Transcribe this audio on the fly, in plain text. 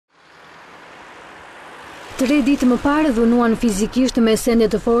3 ditë më parë dhunuan fizikisht me sende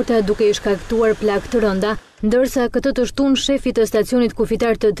të forta duke i shkaktuar plagë të rënda, ndërsa këtë të shtunë shefit të stacionit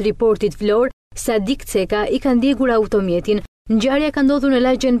kufitar të Triportit Vlorë, Sadik Ceka, i kanë djegur automjetin. Ngjarja ka ndodhur në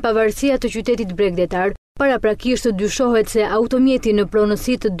Lagjen Pavarsia të qytetit bregdetar. Paraprakisht dyshohet se automjeti në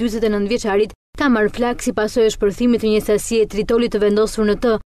pronësi të 49 vjeçarit ka marrë flak si pasojë e shpërthimit të një sasie tritolit të vendosur në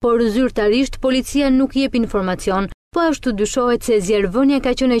të, por zyrtarisht policia nuk jep informacion, po ashtu dyshohet se zjarrvënia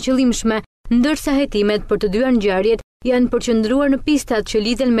ka qenë e qëllimshme, ndërsa hetimet për të dyja ngjarjet janë përqendruar në pistat që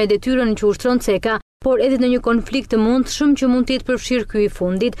lidhen me detyrën që ushtron Ceka, por edhe në një konflikt të mundshëm që mund të jetë përfshirë ky i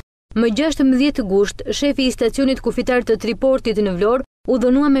fundit. Më 16 gusht, shefi i stacionit kufitar të Triportit në Vlorë u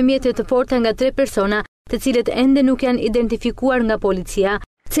dhunua me mjete të forta nga 3 persona, të cilët ende nuk janë identifikuar nga policia.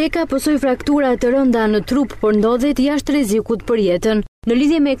 Ceka pësoi fraktura të rënda në trup, por ndodhet jashtë rrezikut për jetën. Në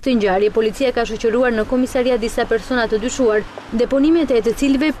lidhje me këtë ngjarje, policia ka shoqëruar në komisariat disa persona të dyshuar, deponimet e të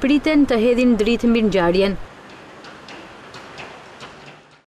cilëve priten të hedhin dritë mbi ngjarjen.